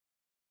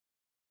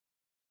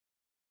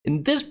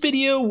In this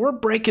video, we're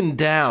breaking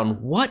down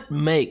what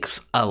makes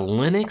a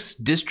Linux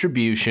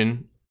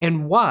distribution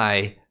and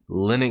why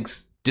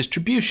Linux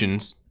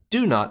distributions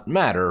do not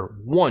matter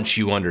once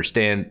you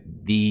understand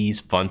these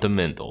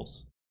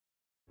fundamentals.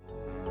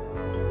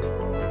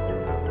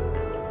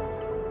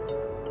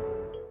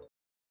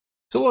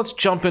 So let's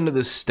jump into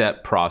this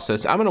step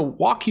process. I'm going to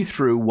walk you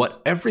through what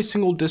every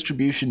single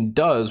distribution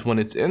does when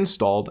it's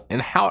installed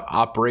and how it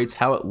operates,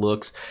 how it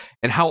looks,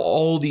 and how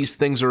all these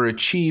things are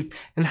achieved,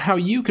 and how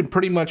you can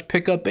pretty much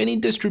pick up any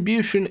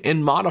distribution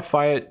and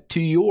modify it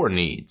to your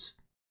needs.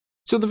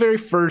 So the very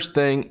first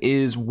thing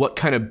is what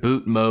kind of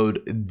boot mode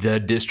the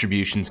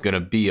distribution is going to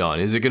be on.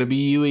 Is it going to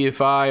be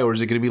UEFI or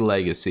is it going to be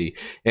legacy?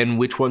 And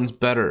which one's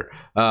better?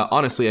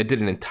 Honestly, I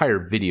did an entire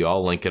video.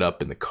 I'll link it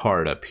up in the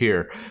card up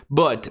here.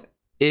 But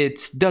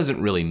it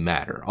doesn't really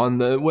matter on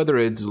whether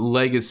it's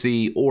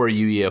legacy or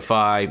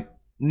UEFI.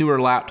 Newer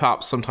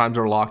laptops sometimes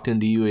are locked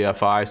into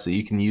UEFI, so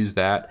you can use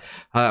that.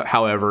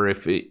 However,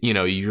 if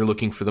you're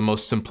looking for the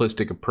most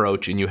simplistic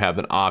approach and you have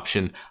an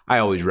option, I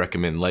always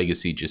recommend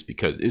legacy just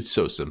because it's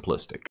so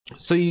simplistic.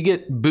 So you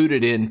get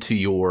booted into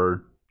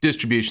your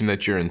distribution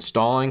that you're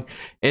installing,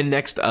 and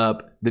next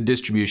up, the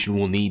distribution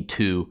will need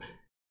to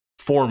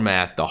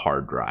format the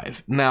hard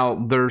drive.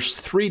 Now, there's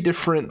 3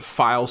 different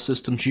file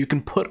systems you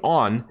can put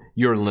on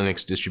your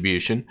Linux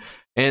distribution,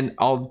 and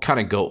I'll kind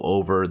of go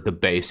over the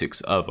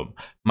basics of them.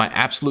 My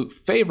absolute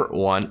favorite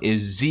one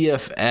is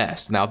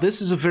ZFS. Now,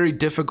 this is a very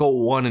difficult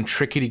one and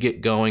tricky to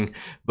get going,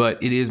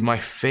 but it is my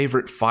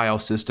favorite file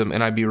system,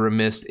 and I'd be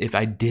remiss if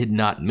I did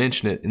not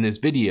mention it in this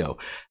video.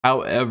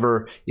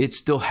 However, it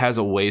still has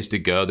a ways to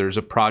go. There's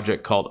a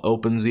project called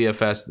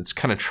OpenZFS that's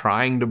kind of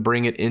trying to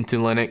bring it into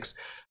Linux.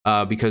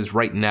 Because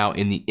right now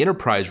in the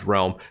enterprise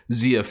realm,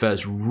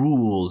 ZFS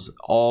rules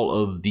all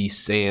of the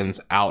SANs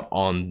out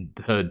on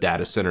the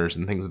data centers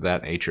and things of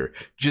that nature,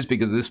 just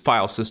because this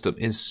file system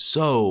is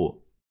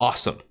so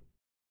awesome.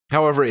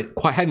 However, it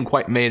hadn't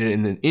quite made it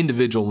in the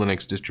individual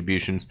Linux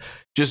distributions.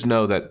 Just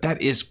know that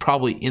that is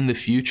probably in the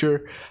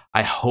future.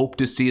 I hope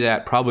to see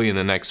that probably in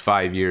the next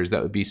 5 years.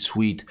 That would be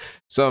sweet.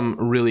 Some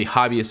really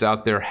hobbyists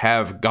out there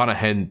have gone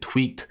ahead and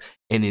tweaked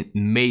and it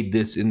made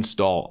this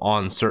install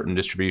on certain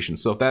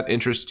distributions. So if that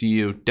interests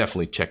you,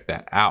 definitely check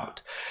that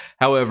out.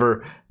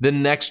 However, the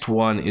next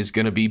one is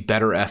going to be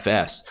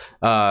BTRFS.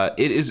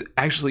 It is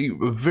actually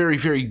a very,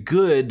 very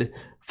good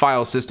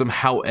file system.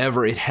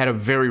 However, it had a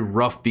very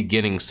rough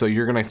beginning. So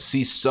you're going to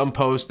see some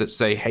posts that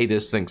say, hey,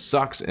 this thing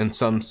sucks, and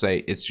some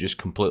say it's just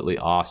completely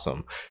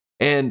awesome.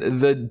 And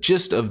the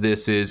gist of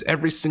this is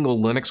every single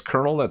Linux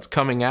kernel that's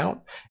coming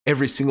out,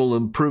 every single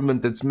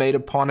improvement that's made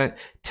upon it,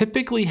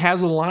 typically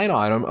has a line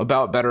item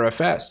about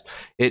BTRFS.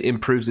 It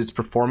improves its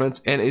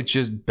performance, and it's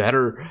just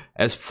better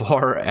as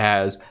far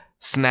as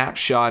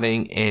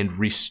snapshotting and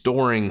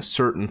restoring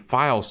certain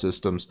file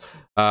systems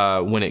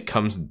when it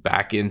comes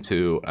back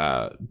into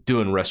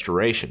doing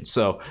restoration.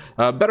 So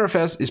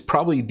BTRFS is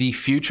probably the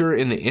future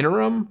in the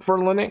interim for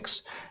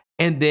Linux,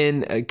 and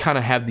then kind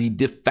of have the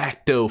de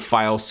facto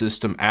file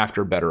system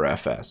after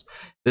BTRFS.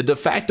 The de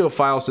facto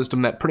file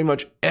system that pretty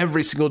much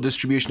every single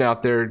distribution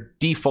out there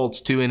defaults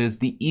to and is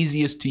the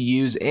easiest to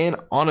use and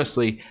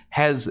honestly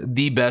has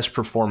the best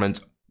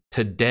performance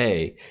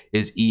today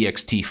is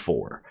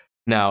ext4.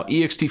 Now,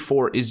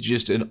 ext4 is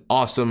just an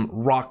awesome,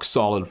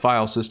 rock-solid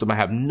file system. I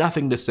have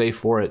nothing to say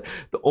for it.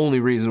 The only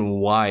reason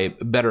why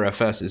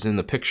BTRFS is in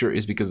the picture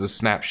is because of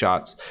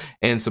snapshots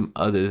and some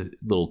other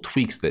little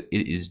tweaks that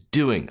it is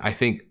doing. I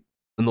think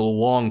in the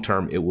long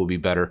term, it will be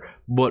better.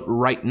 But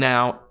right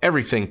now,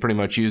 everything pretty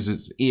much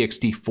uses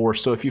ext4.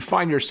 So if you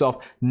find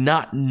yourself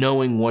not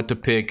knowing what to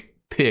pick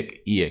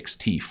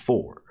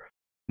ext4.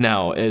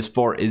 Now, as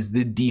far as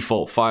the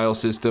default file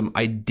system,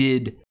 I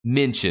did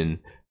mention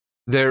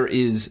there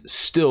is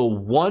still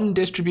one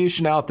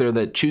distribution out there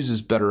that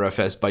chooses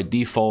BTRFS by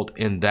default,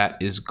 and that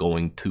is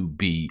going to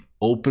be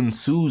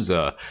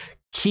OpenSUSE.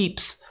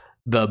 Keeps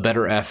the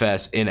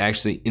BTRFS and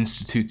actually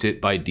institutes it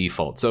by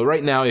default. So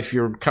right now, if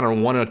you're kind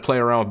of want to play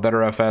around with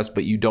BTRFS,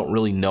 but you don't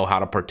really know how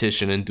to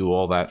partition and do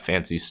all that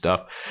fancy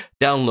stuff,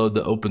 download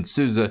the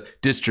OpenSUSE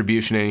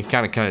distribution and you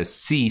kind of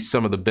see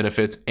some of the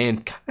benefits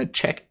and kind of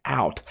check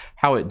out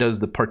how it does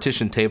the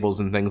partition tables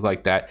and things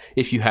like that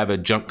if you have a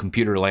junk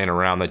computer laying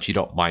around that you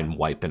don't mind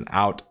wiping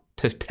out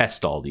to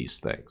test all these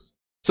things.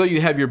 So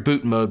you have your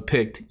boot mode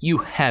picked, you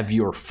have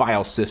your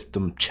file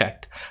system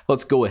checked.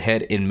 Let's go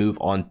ahead and move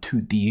on to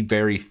the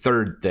very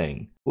third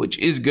thing, which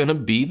is going to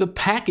be the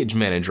package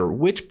manager.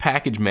 Which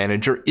package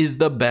manager is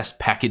the best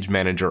package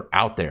manager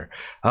out there?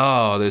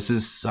 Oh, this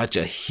is such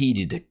a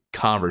heated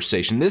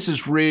conversation. This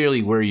is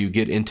really where you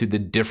get into the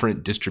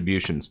different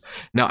distributions.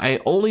 Now,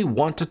 I only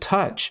want to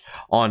touch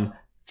on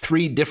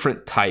 3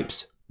 different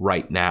types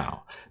right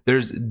now.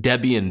 There's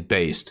Debian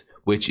based,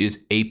 which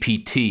is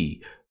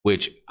APT,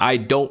 which I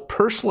don't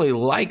personally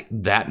like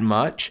that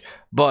much,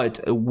 but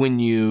when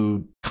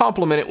you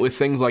complement it with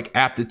things like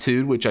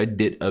aptitude, which I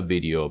did a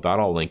video about,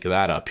 I'll link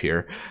that up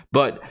here,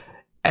 but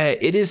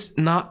it is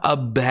not a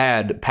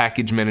bad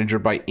package manager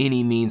by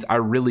any means. I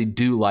really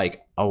do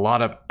like a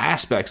lot of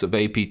aspects of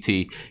APT.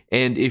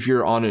 And if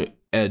you're on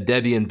a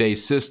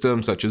Debian-based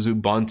system such as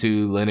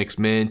Ubuntu, Linux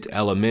Mint,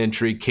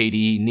 Elementary,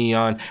 KDE,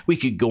 Neon, we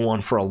could go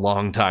on for a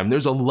long time.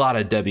 There's a lot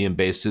of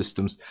Debian-based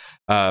systems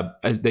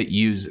that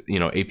use,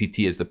 APT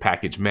as the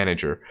package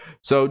manager.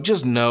 So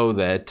just know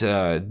that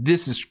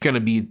this is going to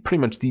be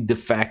pretty much the de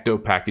facto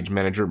package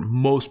manager.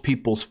 Most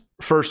people's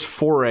first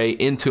foray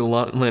into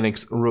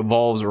Linux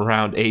revolves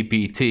around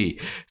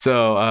APT.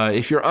 So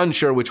if you're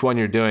unsure which one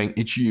you're doing,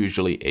 it's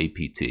usually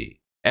APT.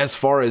 As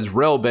far as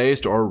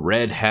RHEL-based or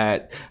Red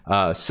Hat,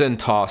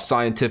 CentOS,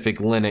 Scientific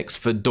Linux,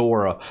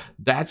 Fedora,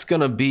 that's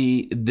going to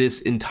be this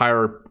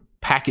entire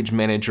package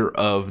manager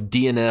of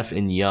DNF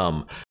and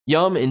Yum.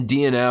 Yum and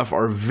DNF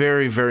are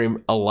very, very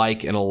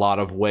alike in a lot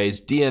of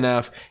ways.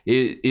 DNF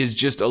is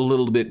just a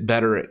little bit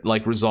better at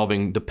like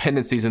resolving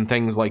dependencies and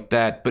things like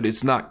that, but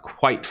it's not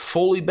quite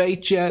fully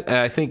baked yet.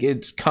 I think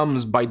it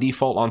comes by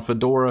default on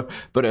Fedora,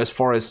 but as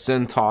far as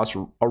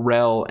CentOS,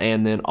 RHEL,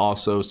 and then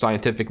also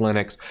Scientific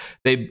Linux,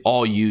 they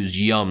all use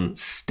Yum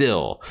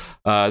still.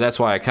 That's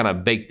why I kind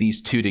of baked these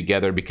two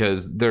together,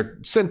 because their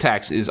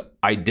syntax is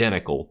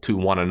identical to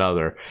one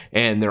another,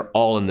 and they're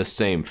all in the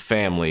same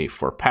family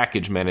for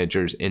package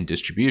managers and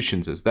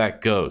distributions as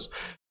that goes.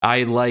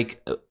 I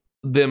like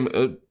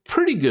them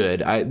pretty good.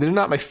 They're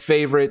not my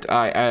favorite.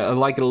 I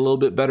like it a little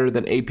bit better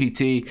than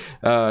APT.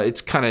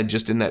 It's kind of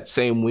just in that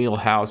same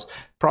wheelhouse,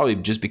 probably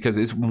just because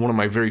it's one of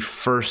my very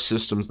first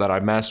systems that I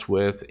mess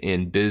with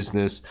in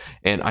business,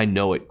 and I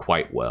know it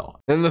quite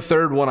well. And the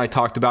third one I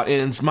talked about,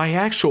 and it's my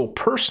actual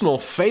personal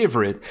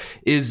favorite,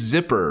 is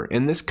Zypper.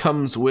 And this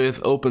comes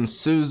with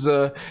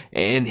OpenSUSE,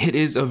 and it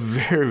is a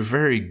very,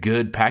 very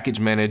good package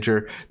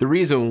manager. The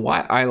reason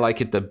why I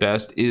like it the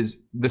best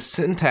is the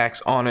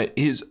syntax on it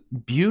is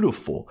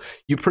beautiful.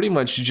 You pretty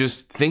much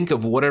just think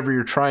of whatever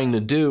you're trying to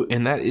do,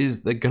 and that is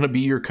going to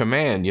be your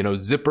command.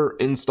 Zypper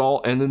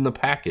install and then the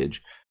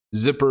package.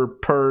 Zypper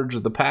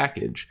purge the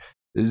package.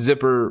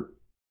 Zypper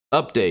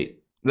update.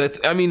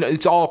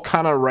 It's all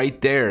kind of right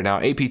there. Now,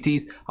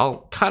 APTs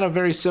are kind of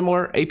very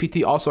similar.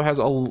 APT also has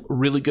a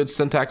really good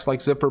syntax like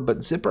Zypper, but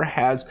Zypper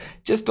has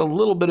just a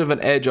little bit of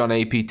an edge on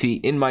APT,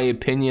 in my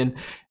opinion.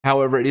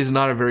 However, it is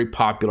not a very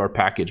popular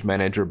package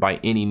manager by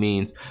any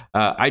means.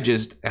 I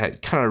just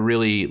kind of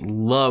really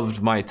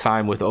loved my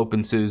time with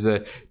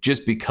OpenSUSE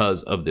just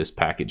because of this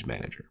package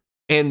manager.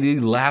 And the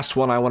last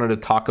one I wanted to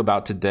talk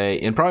about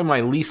today, and probably my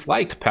least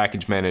liked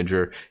package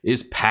manager,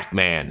 is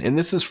pacman. And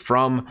this is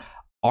from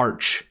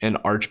Arch and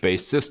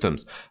Arch-based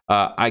systems.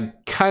 I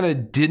kind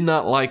of did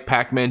not like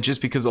pacman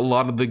just because a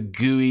lot of the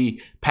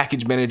GUI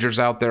package managers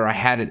out there, I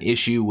had an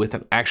issue with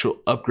an actual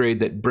upgrade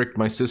that bricked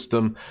my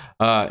system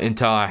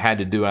until I had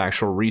to do an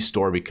actual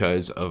restore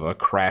because of a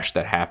crash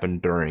that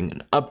happened during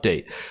an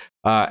update.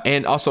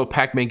 And also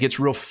pacman gets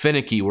real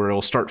finicky where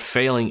it'll start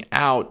failing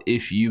out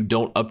if you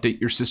don't update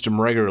your system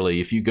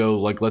regularly. If you go,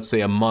 like, let's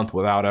say a month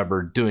without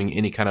ever doing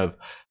any kind of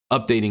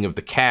updating of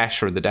the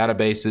cache or the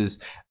databases,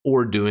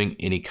 or doing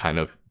any kind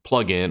of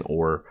plugin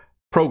or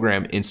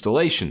program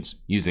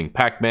installations using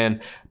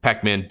pacman.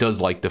 Pacman does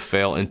like to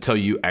fail until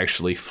you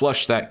actually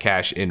flush that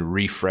cache and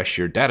refresh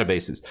your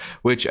databases,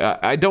 which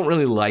I don't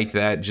really like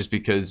that, just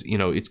because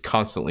it's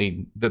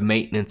constantly the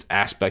maintenance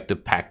aspect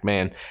of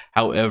pacman.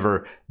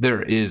 However,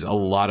 there is a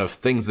lot of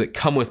things that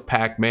come with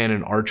pacman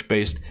and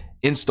Arch-based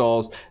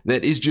installs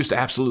that is just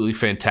absolutely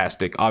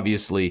fantastic.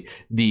 Obviously,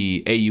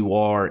 the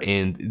AUR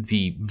and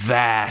the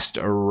vast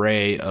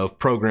array of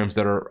programs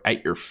that are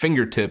at your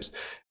fingertips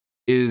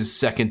is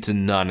second to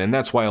none, and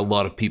that's why a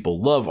lot of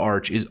people love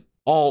Arch, is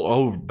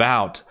all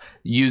about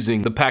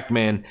using the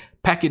pacman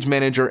package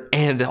manager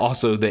and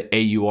also the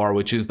AUR,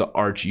 which is the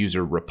Arch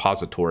user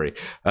repository.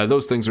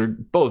 Those things are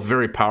both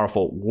very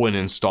powerful when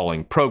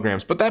installing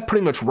programs, but that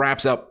pretty much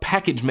wraps up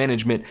package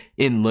management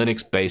in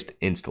Linux-based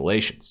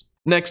installations.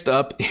 Next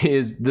up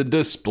is the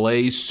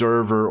display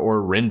server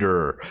or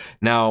renderer.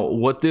 Now,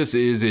 what this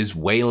is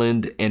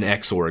Wayland and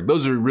Xorg.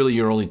 Those are really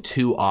your only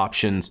two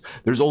options.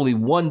 There's only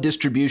one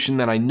distribution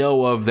that I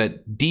know of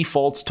that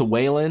defaults to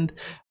Wayland.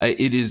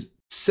 It is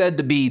said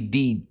to be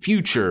the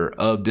future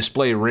of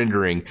display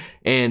rendering,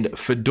 and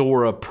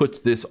Fedora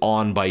puts this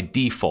on by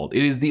default.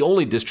 It is the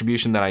only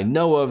distribution that I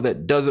know of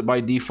that does it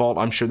by default.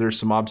 I'm sure there's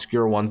some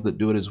obscure ones that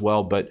do it as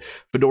well, but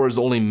Fedora is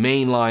the only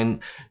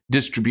mainline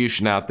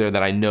distribution out there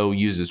that I know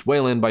uses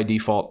Wayland by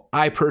default.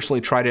 I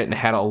personally tried it and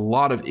had a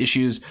lot of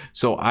issues,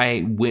 so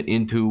I went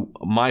into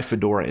my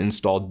Fedora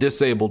install,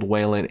 disabled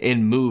Wayland,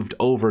 and moved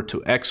over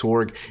to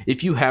Xorg.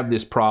 If you have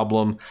this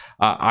problem,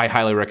 I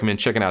highly recommend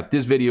checking out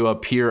this video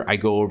up here. I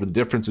go over the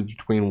differences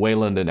between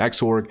Wayland and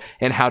Xorg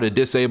and how to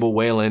disable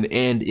Wayland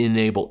and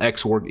enable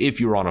Xorg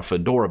if you're on a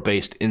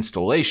Fedora-based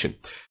installation.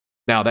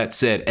 Now, that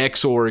said,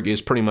 Xorg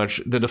is pretty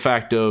much the de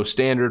facto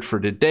standard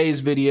for today's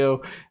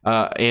video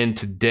and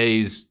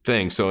today's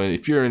thing. So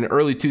if you're in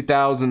early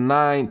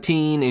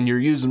 2019 and you're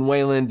using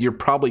Wayland, you're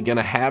probably going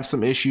to have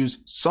some issues.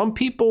 Some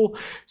people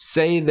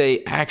say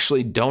they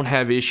actually don't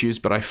have issues,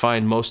 but I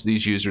find most of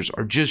these users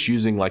are just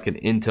using like an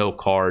Intel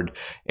card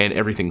and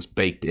everything's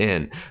baked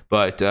in.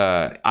 But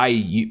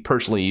I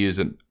personally use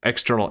an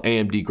external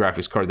AMD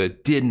graphics card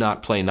that did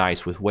not play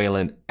nice with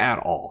Wayland at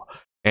all.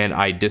 And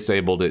I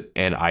disabled it,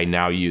 and I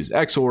now use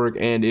Xorg.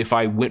 And if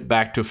I went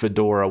back to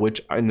Fedora,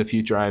 which in the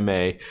future I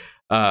may,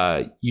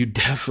 you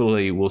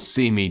definitely will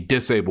see me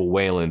disable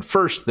Wayland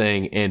first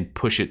thing and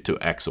push it to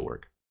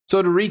Xorg.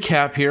 So to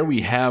recap here, we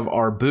have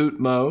our boot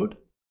mode,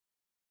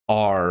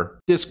 our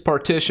disk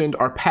partitioned,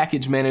 our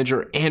package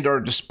manager, and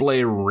our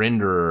display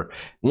renderer.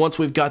 Once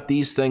we've got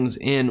these things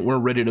in, we're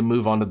ready to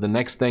move on to the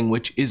next thing,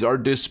 which is our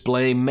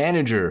display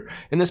manager.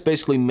 And this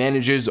basically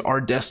manages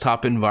our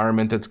desktop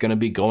environment that's going to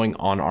be going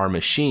on our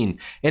machine.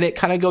 And it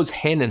kind of goes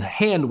hand in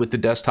hand with the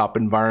desktop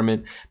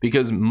environment,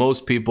 because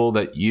most people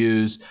that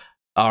use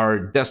our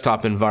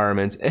desktop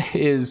environments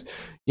is,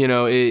 you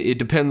know, it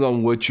depends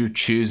on what you're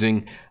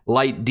choosing.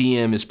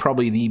 LightDM is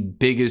probably the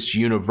biggest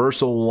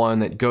universal one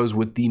that goes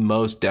with the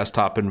most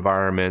desktop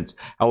environments.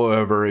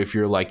 However, if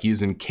you're like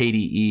using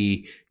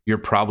KDE, you're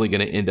probably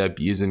going to end up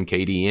using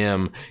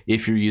KDM.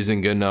 If you're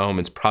using GNOME,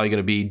 it's probably going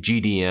to be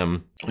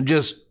GDM.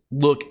 Just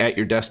look at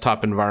your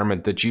desktop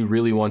environment that you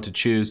really want to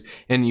choose,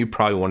 and you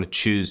probably want to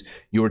choose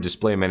your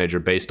display manager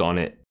based on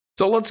it.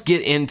 So let's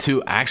get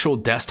into actual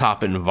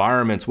desktop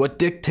environments. What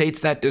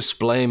dictates that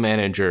display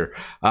manager?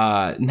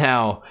 I'm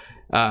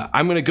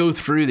going to go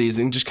through these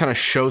and just kind of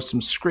show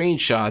some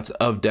screenshots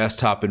of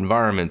desktop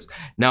environments.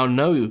 Now,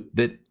 know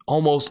that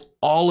almost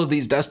all of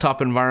these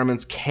desktop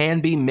environments can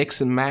be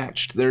mix and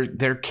matched.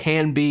 There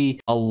can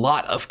be a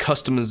lot of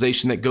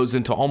customization that goes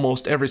into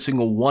almost every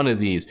single one of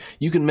these.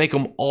 You can make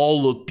them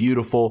all look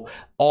beautiful,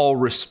 all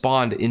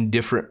respond in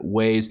different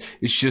ways.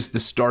 It's just the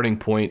starting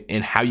point,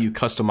 and how you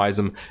customize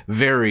them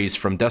varies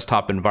from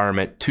desktop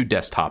environment to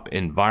desktop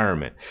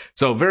environment.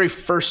 So very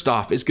first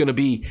off is going to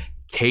be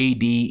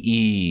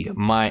KDE,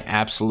 my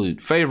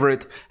absolute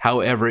favorite.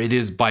 However, it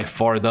is by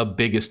far the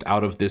biggest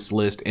out of this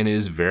list, and it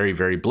is very,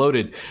 very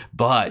bloated,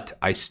 but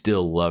I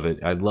still love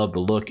it. I love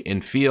the look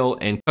and feel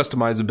and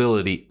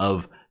customizability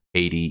of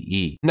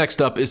KDE.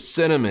 Next up is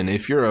Cinnamon.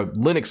 If you're a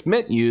Linux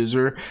Mint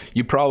user,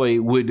 you probably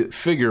would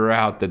figure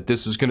out that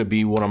this is going to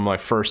be one of my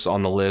firsts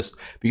on the list,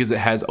 because it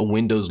has a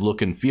Windows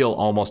look and feel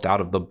almost out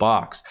of the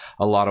box.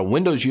 A lot of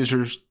Windows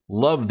users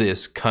love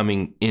this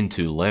coming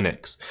into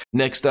Linux.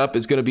 Next up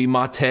is going to be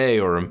Mate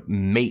or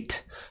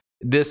Mate.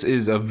 This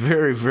is a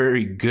very,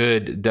 very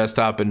good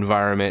desktop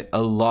environment.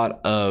 A lot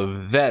of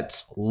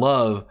vets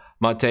love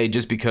Mate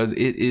just because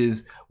it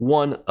is,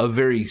 one, a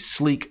very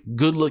sleek,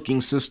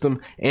 good-looking system,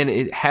 and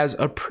it has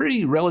a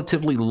pretty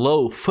relatively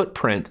low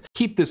footprint.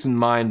 Keep this in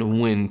mind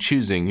when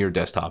choosing your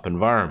desktop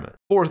environment.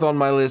 Fourth on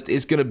my list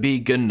is going to be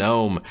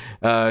GNOME.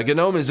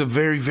 GNOME is a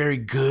very, very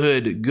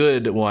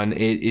good one.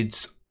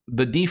 It's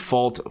the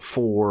default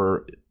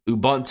for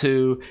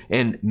Ubuntu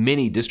and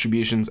many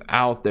distributions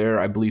out there.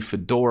 I believe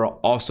Fedora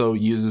also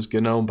uses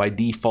GNOME by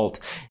default,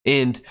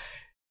 and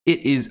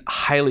it is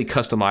highly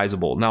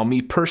customizable. Now,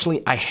 me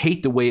personally, I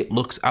hate the way it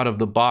looks out of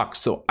the box,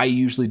 so I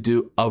usually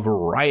do a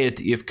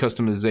variety of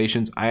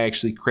customizations. I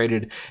actually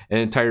created an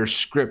entire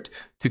script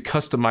to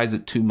customize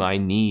it to my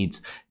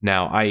needs.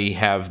 Now, I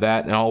have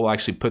that, and I'll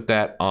actually put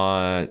that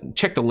on,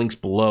 check the links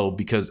below,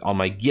 because on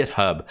my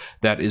GitHub,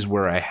 that is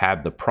where I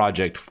have the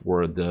project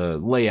for the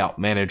layout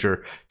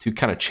manager to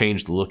kind of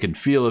change the look and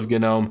feel of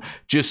GNOME,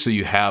 just so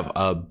you have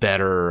a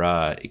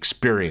better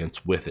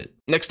experience with it.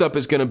 Next up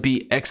is going to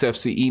be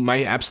XFCE,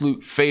 my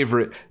absolute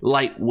favorite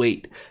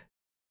lightweight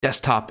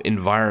desktop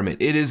environment.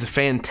 It is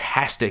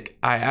fantastic.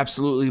 I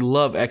absolutely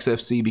love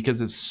XFCE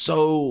because it's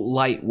so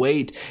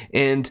lightweight,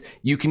 and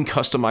you can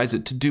customize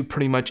it to do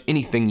pretty much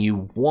anything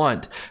you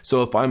want.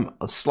 So if I'm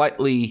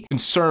slightly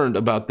concerned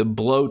about the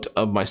bloat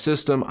of my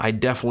system, I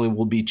definitely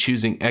will be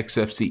choosing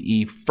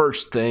XFCE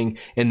first thing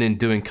and then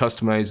doing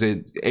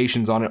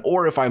customizations on it.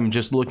 Or if I'm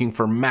just looking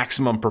for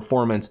maximum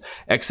performance,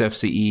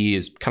 XFCE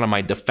is kind of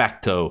my de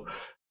facto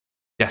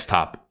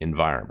desktop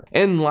environment.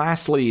 And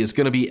lastly is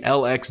going to be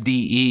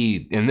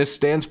LXDE, and this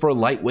stands for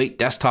lightweight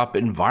desktop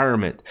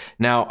environment.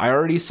 Now, I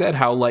already said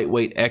how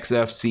lightweight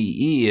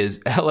XFCE is.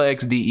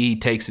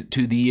 LXDE takes it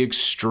to the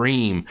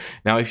extreme.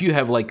 Now, if you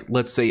have, like,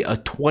 let's say a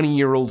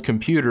 20-year-old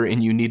computer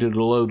and you needed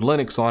to load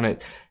Linux on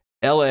it,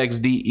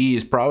 LXDE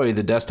is probably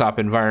the desktop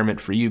environment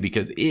for you,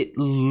 because it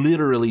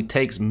literally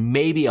takes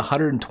maybe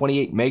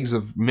 128 megs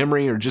of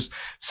memory, or just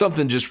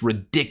something just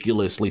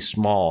ridiculously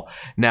small.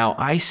 Now,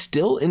 I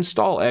still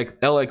install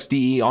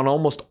LXDE on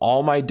almost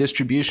all my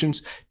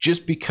distributions,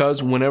 just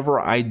because whenever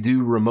I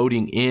do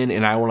remoting in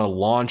and I want to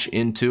launch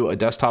into a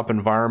desktop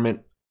environment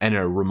in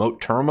a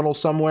remote terminal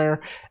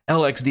somewhere,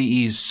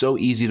 LXDE is so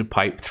easy to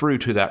pipe through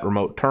to that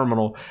remote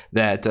terminal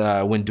that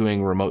when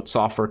doing remote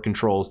software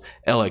controls,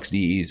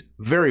 LXDE is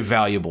very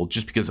valuable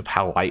just because of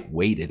how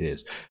lightweight it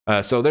is.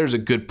 So there's a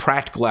good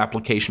practical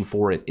application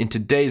for it in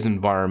today's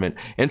environment.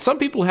 And some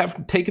people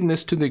have taken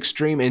this to the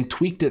extreme and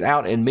tweaked it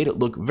out and made it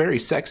look very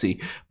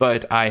sexy,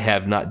 but I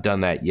have not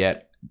done that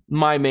yet.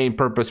 My main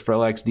purpose for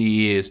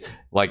LXDE is,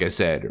 like I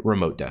said,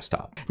 remote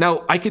desktop.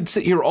 Now, I could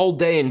sit here all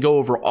day and go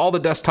over all the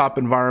desktop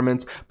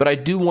environments, but I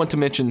do want to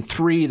mention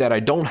 3 that I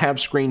don't have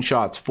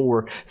screenshots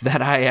for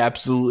that I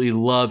absolutely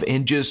love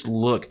and just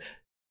look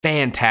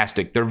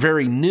fantastic. They're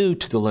very new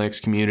to the Linux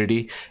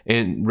community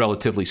and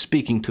relatively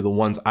speaking to the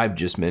ones I've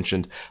just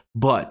mentioned,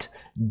 but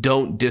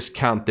don't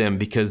discount them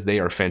because they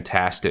are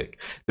fantastic.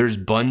 There's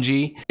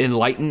Bungie,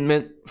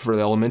 Enlightenment for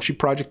the elementary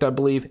project, I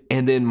believe,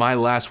 and then my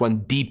last one,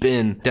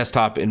 Deepin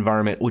desktop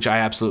environment, which I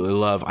absolutely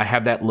love. I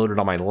have that loaded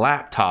on my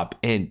laptop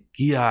and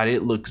God,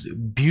 it looks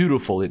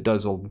beautiful. It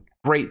does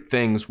great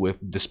things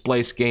with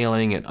display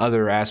scaling and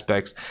other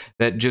aspects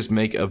that just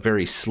make a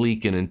very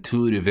sleek and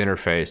intuitive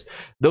interface.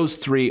 Those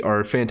 3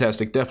 are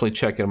fantastic. Definitely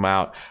check them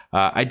out.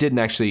 I didn't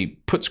actually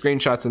put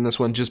screenshots in this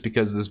one just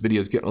because this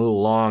video is getting a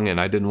little long and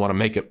I didn't want to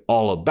make it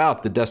all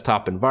about the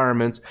desktop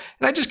environments.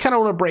 And I just kind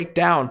of want to break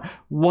down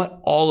what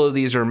all of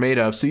these are made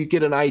of so you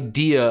get an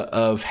idea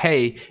of,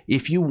 hey,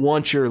 if you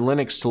want your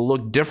Linux to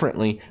look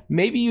differently,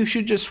 maybe you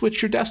should just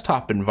switch your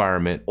desktop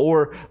environment.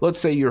 Or let's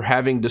say you're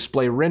having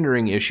display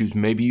rendering issues,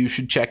 maybe you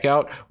should check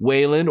out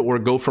Wayland or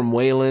go from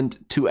Wayland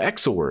to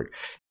Xorg.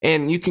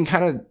 And you can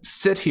kind of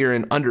sit here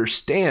and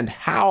understand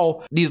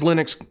how these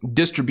Linux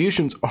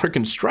distributions are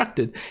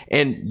constructed.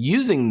 And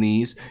using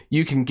these,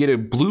 you can get a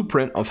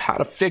blueprint of how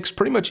to fix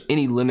pretty much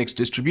any Linux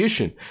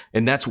distribution.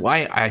 And that's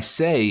why I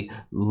say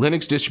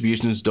Linux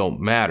distributions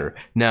don't matter.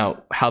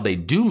 Now, how they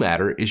do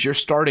matter is your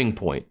starting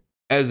point.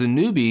 As a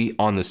newbie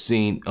on the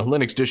scene, a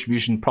Linux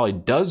distribution probably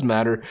does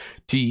matter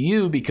to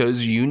you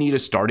because you need a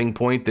starting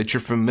point that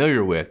you're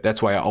familiar with.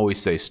 That's why I always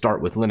say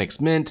start with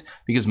Linux Mint,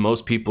 because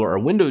most people are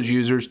Windows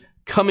users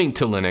coming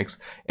to Linux,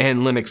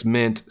 and Linux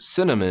Mint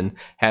Cinnamon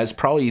has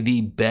probably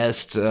the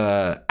best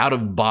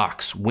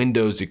out-of-box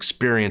Windows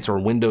experience or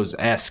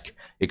Windows-esque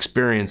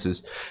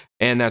experiences.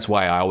 And that's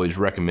why I always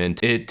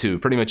recommend it to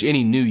pretty much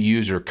any new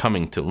user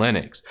coming to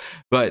Linux.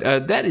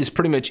 But that is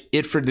pretty much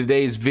it for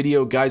today's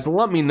video, guys.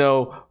 Let me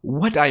know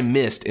what I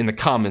missed in the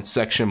comments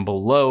section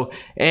below,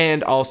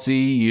 and I'll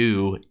see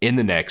you in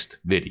the next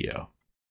video.